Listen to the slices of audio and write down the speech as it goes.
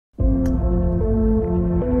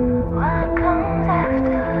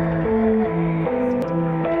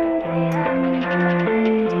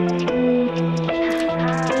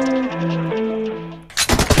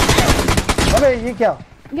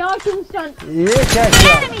ये क्या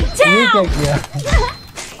किया? ये क्या किया?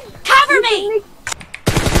 Cover me!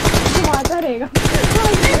 आता रहेगा।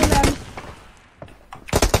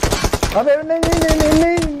 अबे नहीं।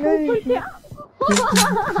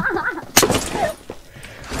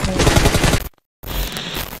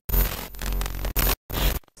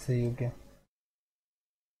 सही हो गया।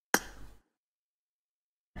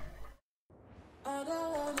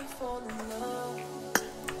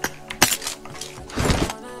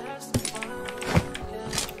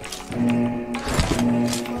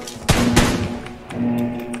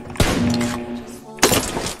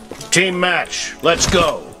 Team match, let's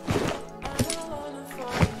go.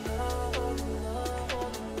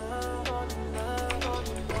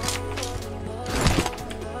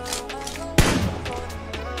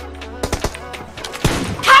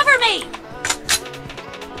 Cover me!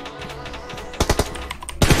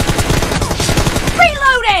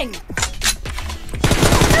 Reloading!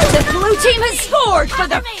 The blue team has scored for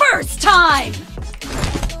the first time!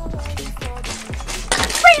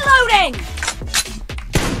 Reloading!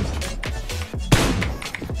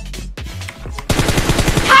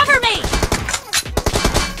 Cover me!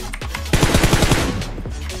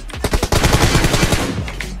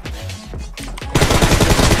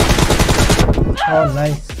 Oh,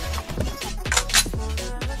 nice.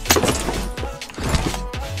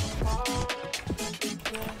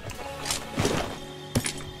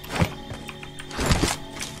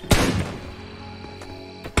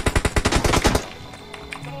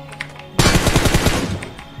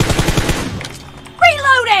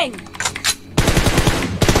 Reloading!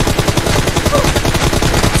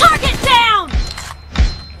 Target down!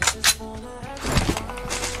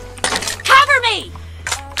 Cover me!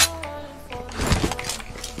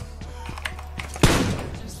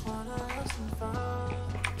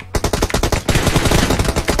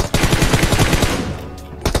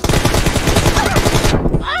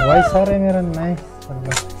 Why सारे मेरा nice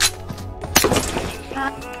बंदा?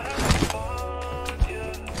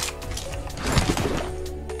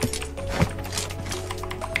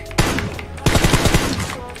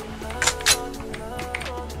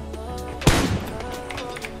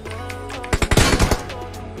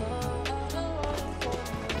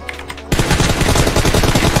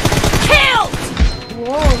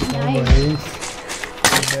 Whoa, Nice.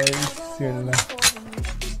 Nice.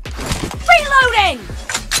 Reloading!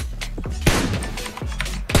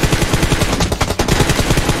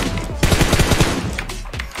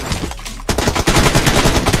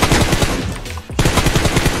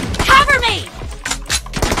 Cover me!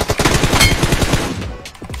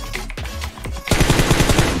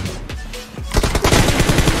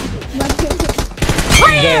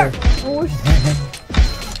 Clear! Oh,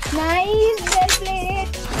 nice, well played.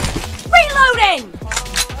 Reloading!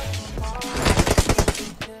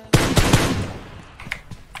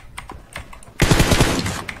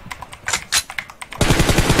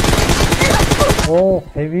 Oh,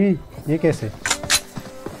 heavy. ये कैसे?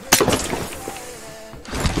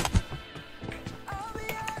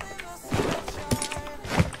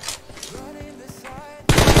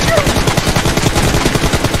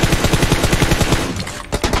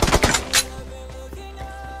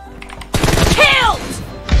 Killed!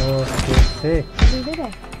 Oh, कैसे?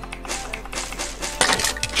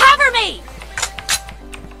 Cover me!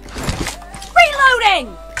 Reloading!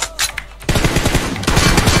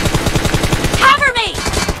 Cover me!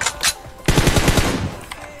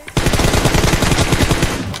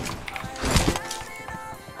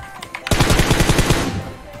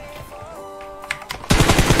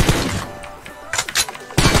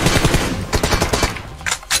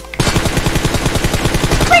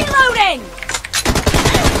 Reloading!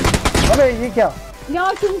 अबे ये क्या?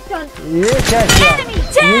 Your Kingston. ये क्या किया? Enemy ये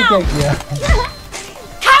क्या down! किया?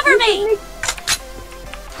 Cover me!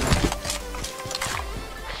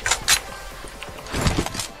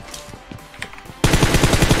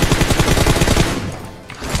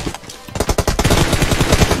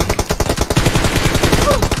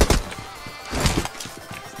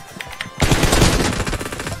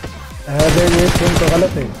 अबे ये सीन तो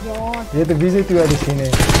गलत है। ये तो बीजेपी वाली सीन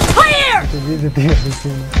है। Clear! ये तो बीजेपी वाली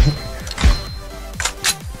सीन है।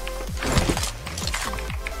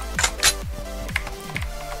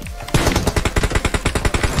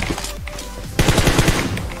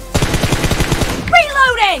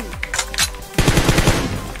 Reloading!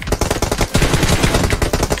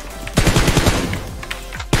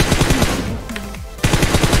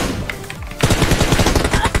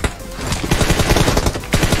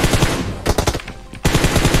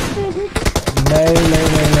 नहीं।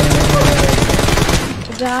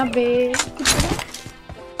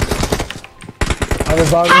 अबे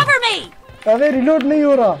Cover me! अबे रिलोड नहीं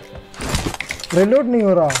हो रहा, रिलोड नहीं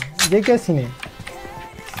हो रहा, ये कैसी नहीं?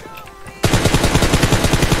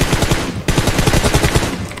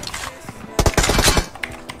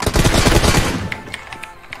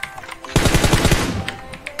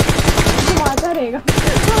 मारता रहेगा।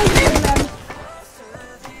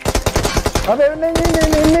 अबे नहीं नहीं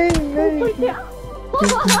नहीं नहीं नहीं नहीं,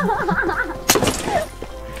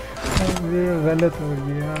 ये गलत हो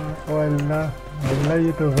गया। अल्लाह अल्लाह,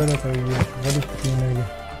 ये तो गलत हो गया, गलत सीन हो गया।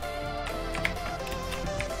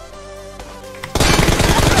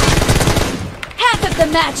 Half of the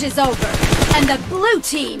match is over, and the blue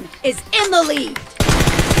team is in the lead.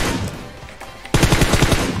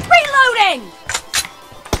 Reloading!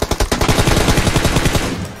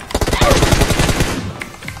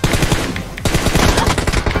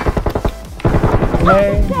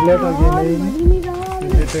 नहीं, लेट हो गया, नहीं नहीं रहा।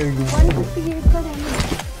 लेट हो गया। 158 का damage.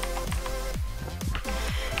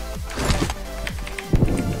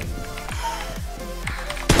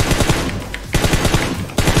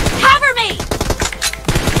 Cover me!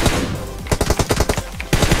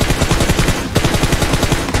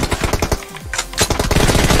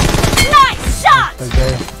 Nice shot!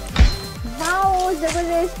 Wow,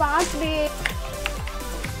 जबरदस्त पास प्ले।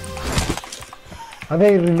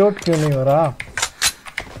 अबे रिलोड क्यों नहीं हो रहा?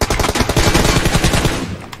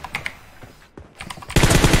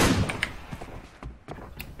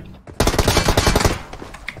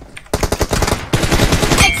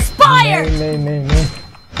 Expired! नहीं नहीं नहीं,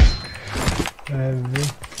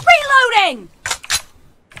 Reloading!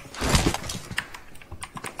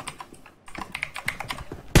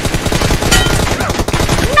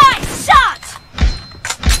 Nice shot!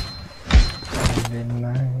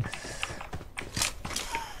 नाइस।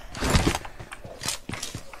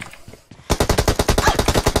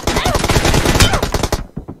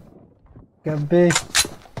 कबे